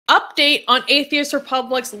update on Atheist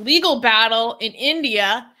Republic's legal battle in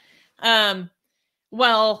India.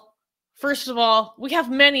 Well, first of all, we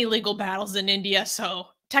have many legal battles in India, so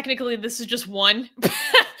technically this is just one.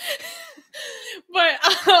 But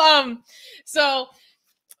so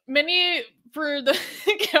many for the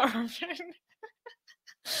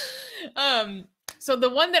so the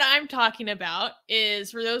one that I'm talking about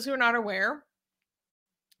is, for those who are not aware,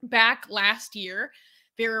 back last year,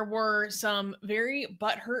 there were some very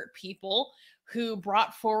butthurt people who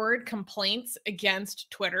brought forward complaints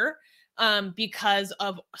against Twitter because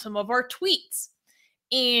of some of our tweets.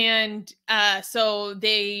 And so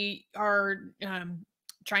they are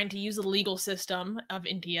trying to use the legal system of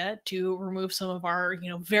India to remove some of our,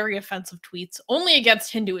 very offensive tweets, only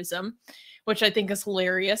against Hinduism, which I think is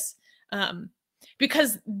hilarious.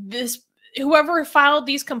 Because whoever filed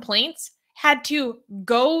these complaints had to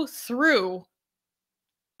go through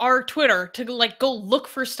our Twitter to go look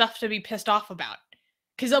for stuff to be pissed off about,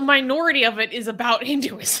 because a minority of it is about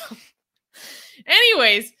Hinduism.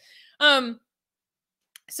 Anyways,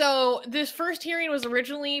 so this first hearing was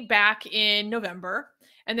originally back in November,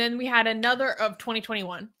 and then we had another of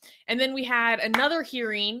 2021, and then we had another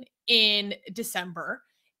hearing in December,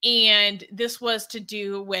 and this was to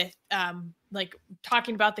do with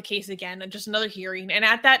talking about the case again, and just another hearing. And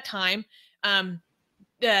at that time,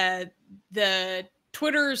 the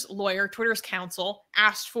Twitter's lawyer, Twitter's counsel,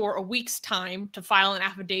 asked for a week's time to file an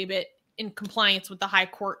affidavit in compliance with the high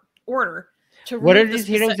court order. What are these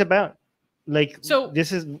hearings about? So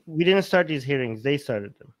we didn't start these hearings; they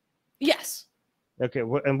started them. Yes. Okay,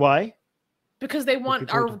 and why? Because they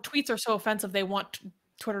want our tweets are so offensive, they want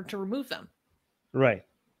Twitter to remove them. Right,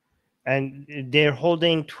 and they're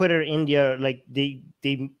holding Twitter India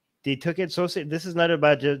they took it so. This is not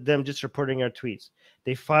about them just reporting our tweets.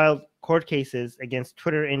 They filed court cases against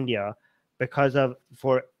Twitter India because of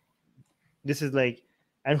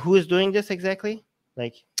and who is doing this exactly?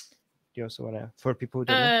 Do you also want to, for people who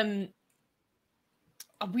don't know?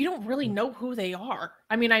 We don't really know who they are.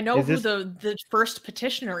 I mean, I know who the first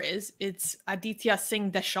petitioner is. It's Aditya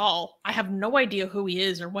Singh Deshal. I have no idea who he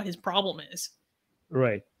is or what his problem is.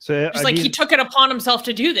 Right. So it's he took it upon himself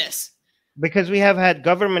to do this. Because we have had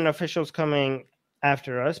government officials coming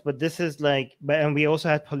after us, but this is and we also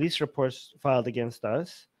had police reports filed against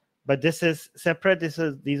us. But this is separate.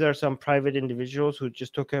 These are some private individuals who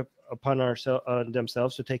just took it upon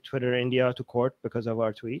themselves to take Twitter India to court because of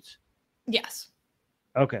our tweets. Yes.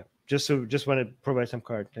 Okay. Just want to provide some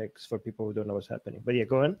context for people who don't know what's happening. But yeah,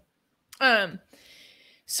 go on.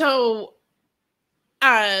 So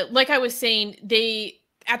like I was saying,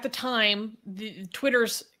 at the time, the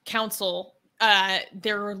Twitter's counsel,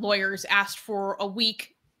 their lawyers asked for a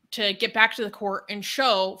week to get back to the court and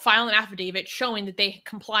file an affidavit showing that they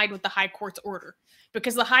complied with the high court's order,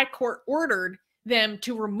 because the high court ordered them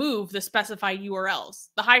to remove the specified URLs.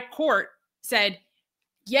 The high court said,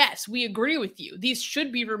 yes, we agree with you. These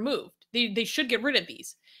should be removed. They should get rid of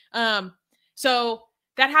these. So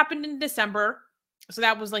that happened in December. So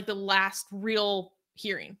that was the last real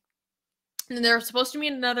hearing. And then there was supposed to be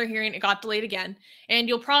another hearing. It got delayed again. And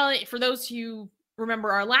you'll probably, for those who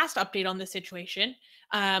remember our last update on this situation,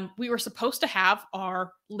 we were supposed to have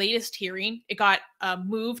our latest hearing. It got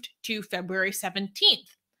moved to February 17th.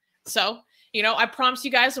 So, I promised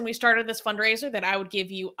you guys when we started this fundraiser that I would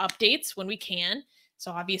give you updates when we can.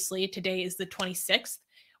 So obviously today is the 26th.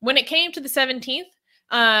 When it came to the 17th,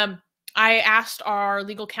 I asked our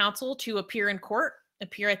legal counsel to appear in court,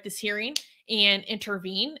 appear at this hearing, and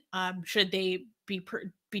intervene should they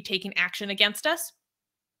be taking action against us.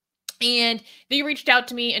 And they reached out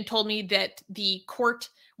to me and told me that the court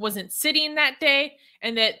wasn't sitting that day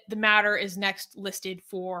and that the matter is next listed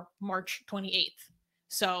for March 28th.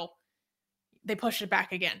 So they pushed it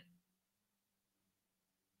back again.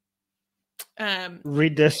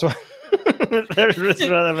 Read this one.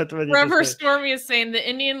 Reverend Stormy is saying the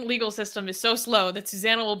Indian legal system is so slow that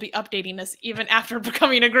Susanna will be updating us even after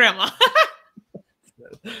becoming a grandma.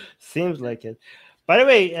 Seems like it. By the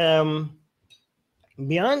way,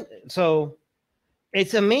 so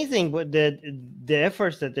it's amazing what the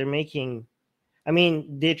efforts that they're making. I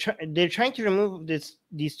mean, they're trying to remove these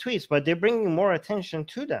tweets, but they're bringing more attention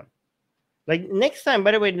to them. Next time,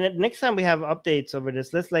 by the way, next time we have updates over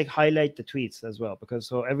this, let's highlight the tweets as well, because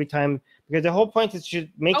the whole point is to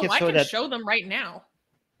make it so I can that show them right now.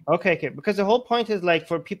 Okay, because the whole point is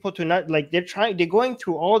for people to not they're going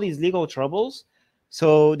through all these legal troubles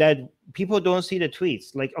so that people don't see the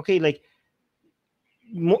tweets.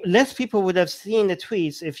 Less people would have seen the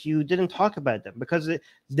tweets if you didn't talk about them, because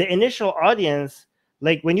the initial audience,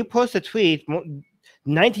 when you post a tweet,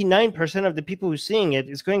 99% of the people who are seeing it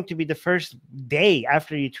is going to be the first day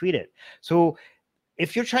after you tweet it. So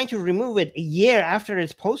if you're trying to remove it a year after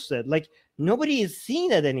it's posted, like nobody is seeing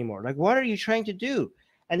that anymore. Like, what are you trying to do?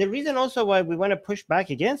 And the reason also why we want to push back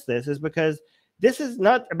against this is because this is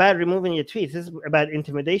not about removing your tweets. This is about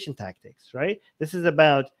intimidation tactics, right? This is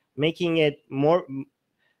about making it more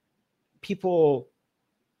people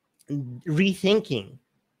rethinking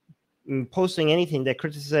posting anything that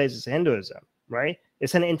criticizes Hinduism, right?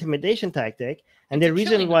 It's an intimidation tactic. And the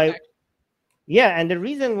reason why, and the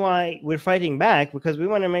reason why we're fighting back, because we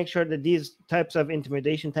want to make sure that these types of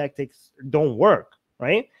intimidation tactics don't work,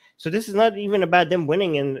 right? So this is not even about them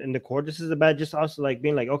winning in the court. This is about just also like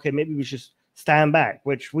being like, okay, maybe we should stand back,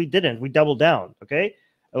 which we didn't. We doubled down, okay?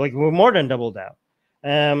 Like we're more than doubled down.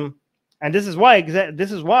 And this is why,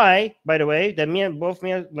 by the way,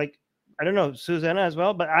 that like, I don't know, Susanna as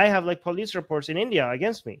well, but I have like police reports in India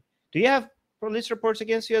against me. Do you have police reports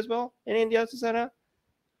against you as well in India, Susanna?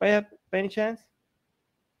 By any chance?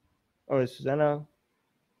 Oh, is Susanna?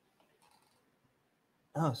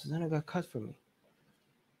 Oh, Susanna got cut from me.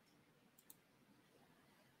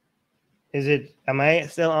 Is it? Am I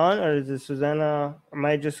still on, or is it Susanna? Am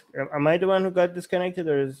I the one who got disconnected,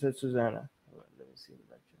 or is it Susanna? Let me see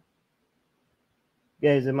the lecture.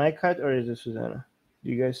 Yeah, is it my cut or is it Susanna?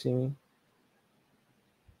 Do you guys see me?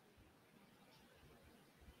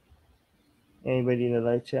 Anybody in the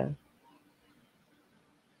live chat?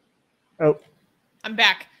 Oh, I'm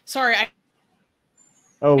back. Sorry,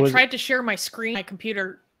 I tried to share my screen. My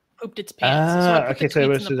computer pooped its pants. So I put the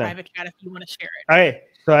tweets in the private chat if you want to share it. All right.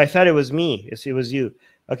 So I thought it was me. It was you.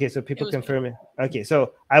 Okay, so people confirm it. Okay,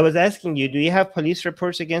 so I was asking you, do you have police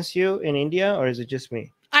reports against you in India, or is it just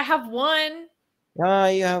me? I have one. Ah,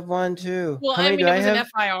 you have one too. Well, I mean, it was an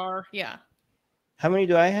FIR. Yeah. How many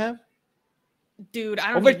do I have? Dude,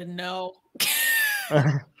 I don't even know.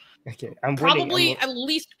 Okay, I'm probably at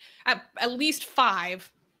least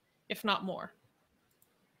 5, if not more.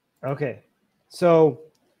 Okay, so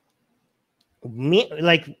we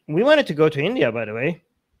wanted to go to India, by the way,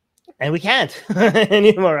 and we can't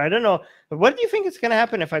anymore. I don't know. But what do you think is going to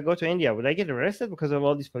happen if I go to India? Would I get arrested because of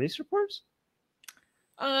all these police reports?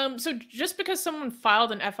 So just because someone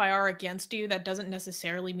filed an FIR against you, that doesn't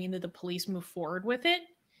necessarily mean that the police move forward with it.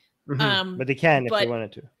 But they can if they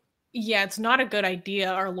wanted to. Yeah, it's not a good idea.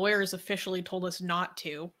 Our lawyers officially told us not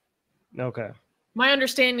to. Okay. My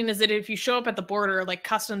understanding is that if you show up at the border, like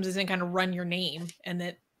customs isn't going to run your name and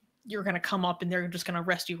that you're going to come up and they're just going to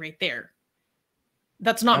arrest you right there.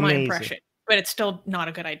 That's not my impression, but it's still not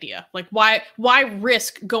a good idea. Like why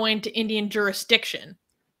risk going to Indian jurisdiction?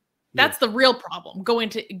 That's the real problem. Going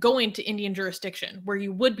to Indian jurisdiction where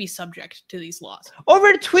you would be subject to these laws.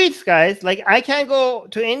 Over tweets, guys. Like I can't go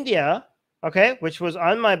to India, okay, which was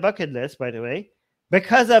on my bucket list, by the way,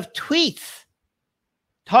 because of tweets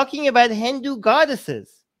talking about Hindu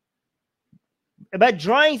goddesses, because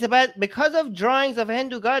of drawings of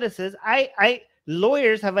Hindu goddesses.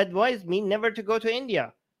 Lawyers have advised me never to go to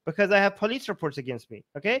India because I have police reports against me.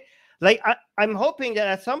 Okay, like I'm hoping that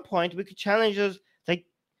at some point we could challenge those. Like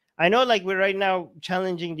I know, like we're right now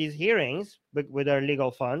challenging these hearings with our legal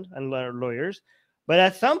fund and our lawyers, but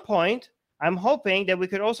at some point I'm hoping that we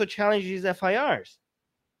could also challenge these FIRs.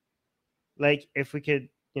 Like if we could,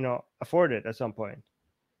 afford it at some point.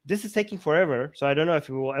 This is taking forever, so I don't know if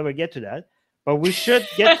we will ever get to that, but we should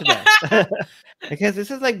get to that because this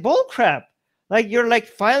is like bull crap. Like you're like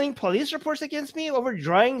filing police reports against me over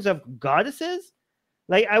drawings of goddesses.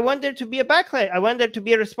 Like I want there to be a backlash. I want there to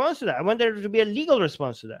be a response to that. I want there to be a legal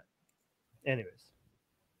response to that. Anyways.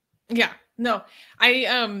 Yeah, no,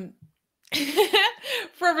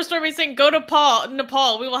 Forever Stormy saying, go to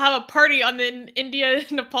Nepal. We will have a party on the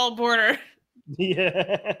India-Nepal border.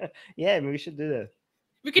 Yeah, yeah, we should do that.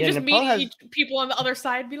 We could just meet people on the other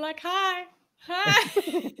side, be like, hi.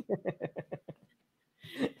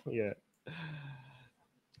 Yeah.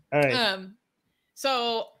 All right.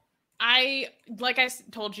 So like I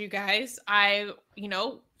told you guys, I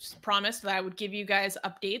promised that I would give you guys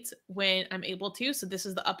updates when I'm able to. So this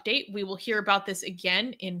is the update. We will hear about this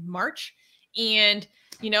again in March. And,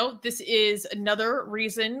 this is another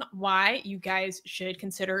reason why you guys should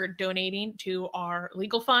consider donating to our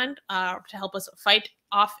legal fund to help us fight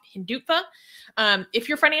off Hindutva. If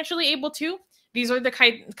you're financially able to, these are the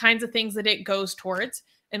kinds of things that it goes towards.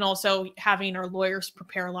 And also having our lawyers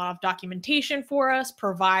prepare a lot of documentation for us,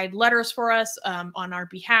 provide letters for us on our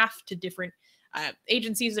behalf to different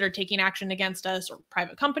agencies that are taking action against us or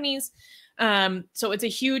private companies. So it's a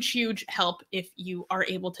huge, huge help if you are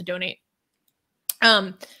able to donate.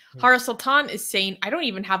 Hara Sultan is saying, I don't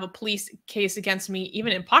even have a police case against me,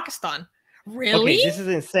 even in Pakistan. Really? Okay, this is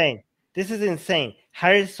insane. This is insane.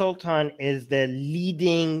 Harris Sultan is the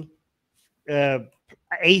leading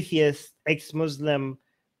atheist, ex-Muslim,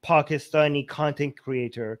 Pakistani content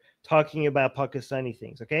creator talking about Pakistani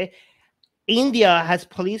things. Okay, India has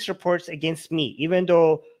police reports against me, even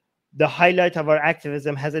though the highlight of our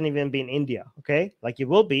activism hasn't even been India. Okay, like it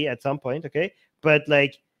will be at some point. Okay, but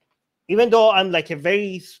like, even though I'm like a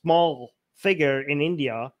very small figure in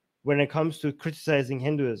India when it comes to criticizing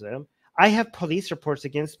Hinduism, I have police reports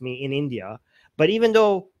against me in India. But even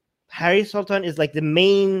though Harry Sultan is like the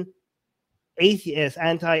main atheist,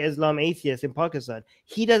 anti-Islam atheist in Pakistan,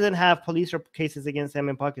 he doesn't have police cases against him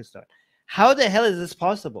in Pakistan. How the hell is this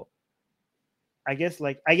possible? I guess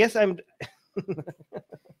I'm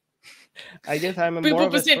I guess I'm a more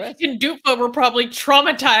of a threat. In Dupa were probably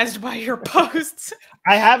traumatized by your posts.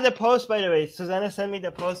 I have the post, by the way. Susanna sent me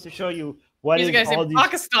the post to show you what these is guys all in these.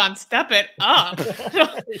 Pakistan, step it up.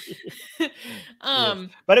 Yes.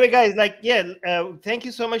 By the way, guys, like, yeah, thank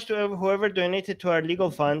you so much to whoever donated to our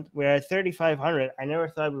legal fund. We're at 3,500. I never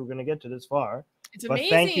thought we were gonna get to this far. It's but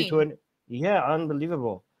amazing. Thank you to it. Yeah,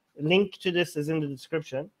 unbelievable. Link to this is in the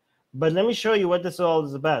description. But let me show you what this all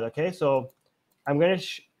is about. Okay, so I'm gonna.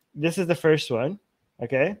 This is the first one.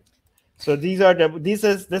 Okay, so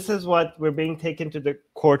this is what we're being taken to the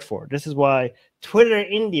court for. This is why Twitter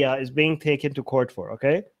India is being taken to court for.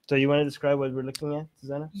 Okay, so you want to describe what we're looking at,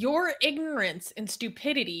 Susanna? Your ignorance and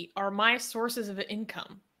stupidity are my sources of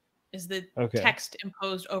income. Is the text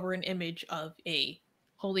imposed over an image of a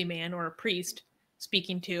holy man or a priest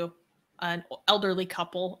speaking to an elderly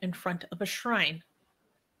couple in front of a shrine.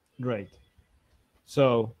 Right.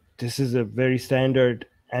 So this is a very standard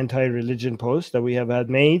anti-religion post that we have had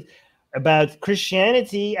made about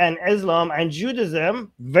Christianity and Islam and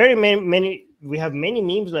Judaism. Very many we have many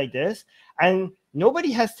memes like this, and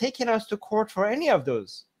nobody has taken us to court for any of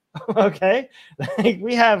those. Okay, like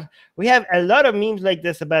we have a lot of memes like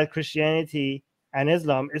this about Christianity and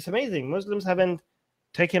Islam. It's amazing. Muslims haven't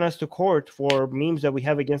taken us to court for memes that we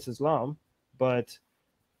have against Islam, but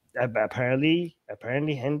apparently a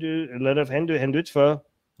lot of Hindutva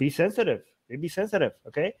be sensitive. They be sensitive,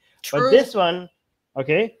 okay? True. But this one,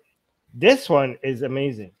 okay, this one is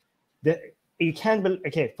amazing. You can't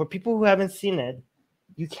okay, for people who haven't seen it,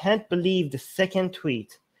 you can't believe the second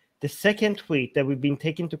tweet that we've been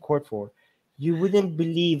taken to court for. You wouldn't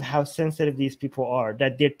believe how sensitive these people are,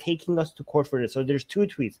 that they're taking us to court for this. So there's two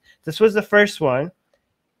tweets. This was the first one.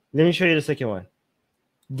 Let me show you the second one.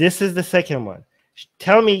 This is the second one.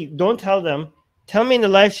 Tell me, don't tell them. Tell me in the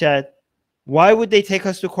live chat, why would they take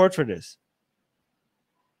us to court for this?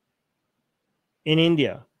 In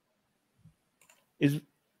India.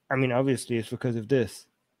 Obviously it's because of this.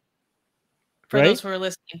 For those who are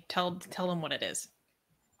listening, tell them what it is.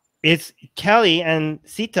 It's Kali and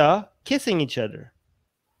Sita kissing each other.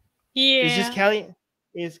 Yeah. It's just Kali.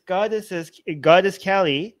 It's goddess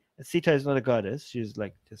Kali. Sita is not a goddess. She's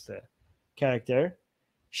like just a character.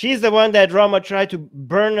 She's the one that Rama tried to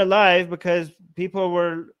burn alive because people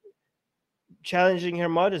were challenging her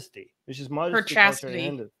modesty, which is modesty. Her chastity.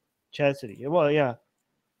 Culture in chastity. Well, yeah,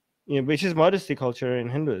 which is modesty culture in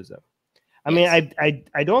Hinduism. I mean,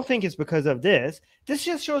 I don't think it's because of this. This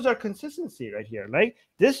just shows our consistency right here. Like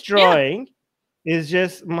this drawing is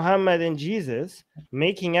just Muhammad and Jesus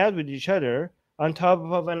making out with each other on top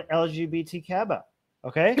of an LGBT Kaaba.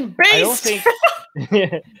 Okay, Based. I don't think.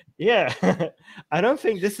 Yeah, I don't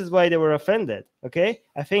think this is why they were offended. Okay,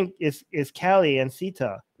 I think it's Kali and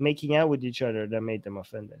Sita making out with each other that made them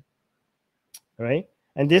offended. All right,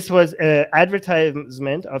 and this was an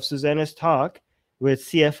advertisement of Susanna's talk with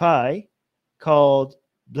CFI called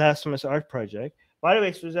Blasphemous Art Project. By the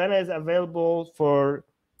way, Susanna is available for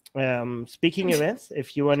speaking events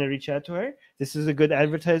if you want to reach out to her. This is a good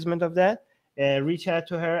advertisement of that. Reach out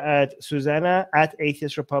to her at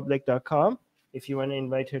Susanna@atheistrepublic.com if you want to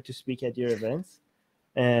invite her to speak at your events.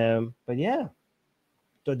 But yeah,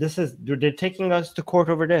 so they're taking us to court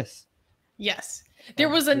over this. Yes, there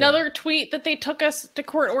was another tweet that they took us to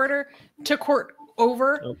court over.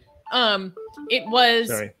 It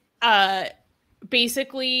was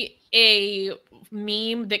basically a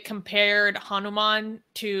meme that compared Hanuman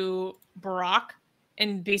to Barack,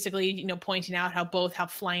 and basically, pointing out how both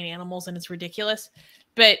have flying animals and it's ridiculous.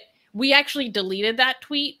 But we actually deleted that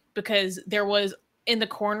tweet because there was in the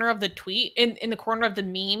corner of the tweet, in the corner of the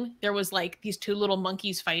meme, there was like these two little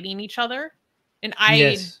monkeys fighting each other. And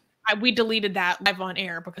we deleted that live on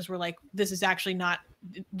air because we're like, this is actually not,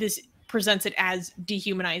 this presents it as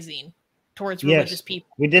dehumanizing towards religious people.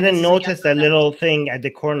 We didn't notice that little thing at the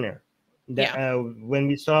corner. When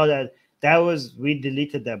we saw that we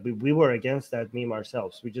deleted that. We were against that meme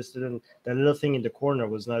ourselves. We just didn't. That little thing in the corner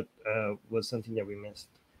was not was something that we missed.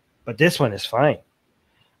 But this one is fine.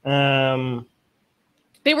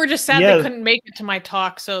 They were just sad they couldn't make it to my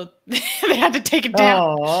talk, so they had to take it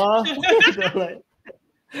down.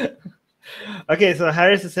 Okay, so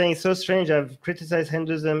Harris is saying, so strange. I've criticized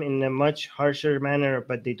Hinduism in a much harsher manner,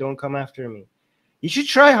 but they don't come after me. You should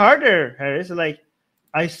try harder, Harris. Like,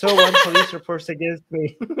 I saw one police reports against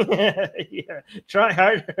me. Yeah, try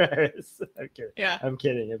harder, Harris. Okay. Yeah. I'm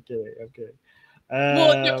kidding.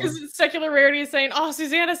 Well, because Secular Rarity is saying, oh,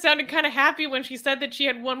 Susanna sounded kind of happy when she said that she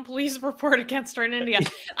had one police report against her in India.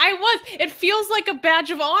 I was. It feels like a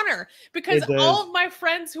badge of honor because all of my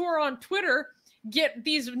friends who are on Twitter get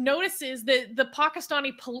these notices that the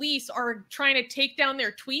Pakistani police are trying to take down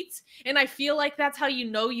their tweets. And I feel like that's how you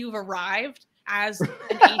know you've arrived as an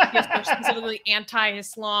atheist or specifically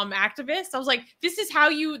anti-Islam activist. I was like, this is,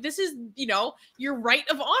 you know, your right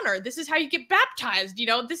of honor. This is how you get baptized. You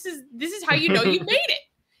know, this is how you know you made it.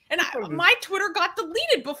 And my Twitter got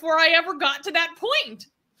deleted before I ever got to that point.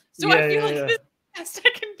 So I feel like this is the best I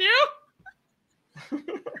can do.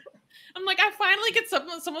 I'm like, I finally get some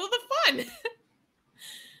of the fun.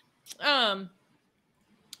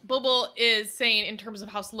 Bubble is saying, in terms of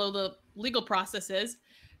how slow the legal process is,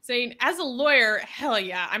 saying, as a lawyer, hell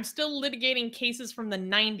yeah, I'm still litigating cases from the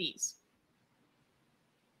 90s.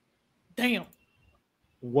 Damn.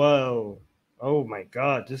 Whoa. Oh my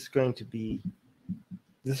God. This is going to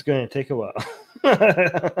take a while.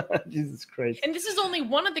 Jesus Christ. And this is only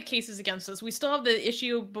one of the cases against us. We still have the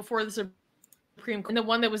issue before the Supreme Court, and the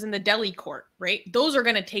one that was in the Delhi court, right? Those are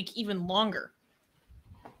going to take even longer.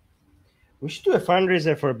 We should do a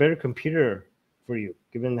fundraiser for a better computer for you,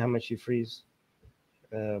 given how much you freeze.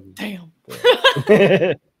 Damn.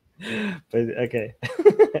 But okay.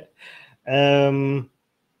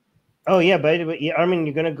 Oh yeah, by the way, Armin,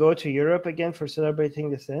 you're gonna go to Europe again for celebrating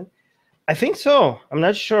the Sin? I think so. I'm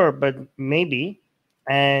not sure, but maybe.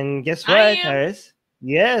 And guess what, Harris?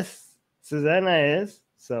 Yes, Susanna is.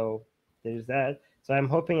 So there's that. So I'm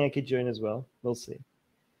hoping I could join as well. We'll see.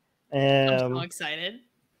 I'm so excited.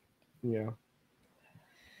 Yeah.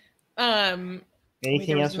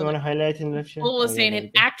 Anything else you want to highlight in the show? Bull was saying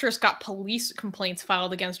an actress got police complaints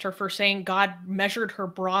filed against her for saying God measured her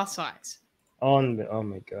bra size. Oh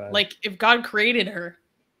my God. Like, if God created her,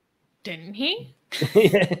 didn't he?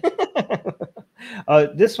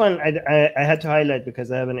 This one I had to highlight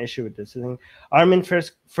because I have an issue with this. I think Armin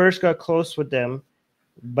first got close with them.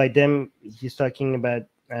 By them, he's talking about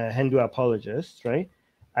Hindu apologists, right?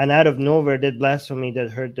 And out of nowhere, did blasphemy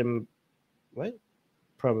that hurt them. What?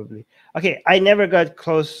 Probably. Okay, I never got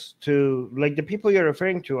close to, like, the people you're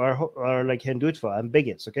referring to are like Hindutva and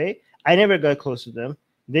bigots, okay? I never got close to them.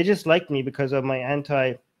 They just liked me because of my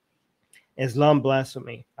anti-Islam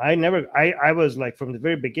blasphemy. I was like, from the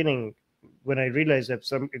very beginning, when I realized that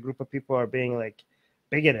a group of people are being like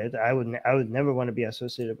bigoted, I would never want to be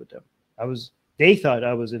associated with them. They thought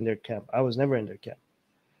I was in their camp. I was never in their camp.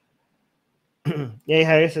 Yay,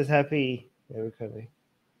 Harris is happy. Recovery.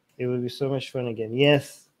 It would be so much fun again.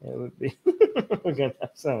 Yes, it would be. We're gonna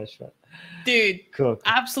have so much fun, dude. Cool.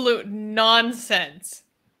 Absolute nonsense.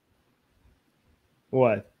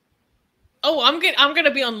 What? Oh, I'm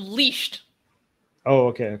gonna be unleashed. Oh,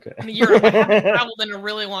 okay. In Europe, I haven't traveled in a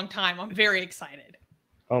really long time. I'm very excited.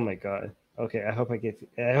 Oh my God. Okay, I hope I get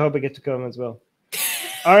to come as well.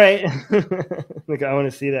 All right. Look, I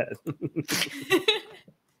want to see that.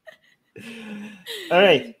 All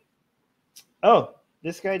right. Oh,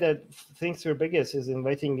 this guy that thinks we're biggest is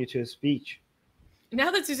inviting you to a speech.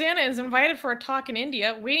 Now that Susanna is invited for a talk in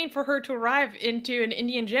India, waiting for her to arrive into an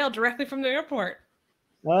Indian jail directly from the airport.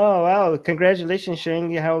 Oh, wow. Congratulations,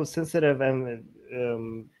 showing you how sensitive and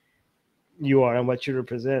you are and what you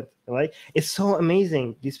represent. Like, it's so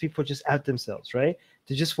amazing. These people just out themselves, right?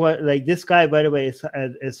 They just want, like, this guy, by the way,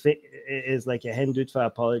 is like a Hindutva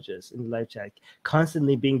apologist in the live chat,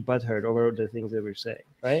 constantly being butthurt over the things that we're saying,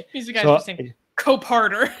 right? He's the guy who's saying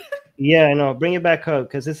cope-harder. Yeah, I know. Bring it back up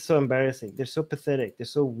because it's so embarrassing. They're so pathetic. They're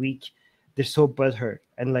so weak. They're so butthurt.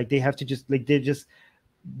 And like, they have to just, like, they just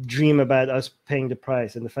dream about us paying the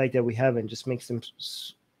price, and the fact that we haven't just makes them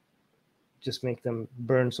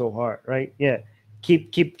burn so hard, right? Yeah,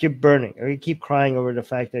 keep burning, or you keep crying over the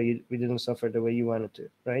fact that we didn't suffer the way you wanted to,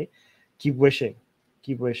 right? Keep wishing,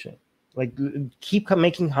 like, keep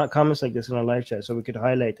making comments like this in our live chat so we could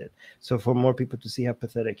highlight it, so for more people to see how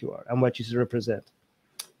pathetic you are and what you represent.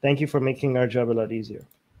 Thank you for making our job a lot easier.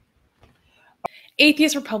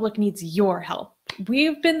 Atheist Republic needs your help.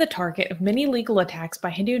 We've been the target of many legal attacks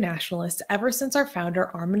by Hindu nationalists ever since our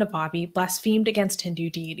founder, Armin Navabi, blasphemed against Hindu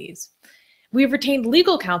deities. We have retained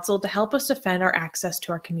legal counsel to help us defend our access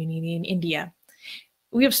to our community in India.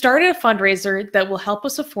 We have started a fundraiser that will help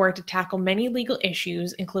us afford to tackle many legal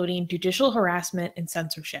issues, including judicial harassment and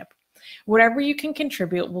censorship. Whatever you can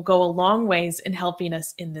contribute will go a long ways in helping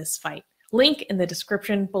us in this fight. Link in the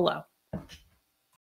description below.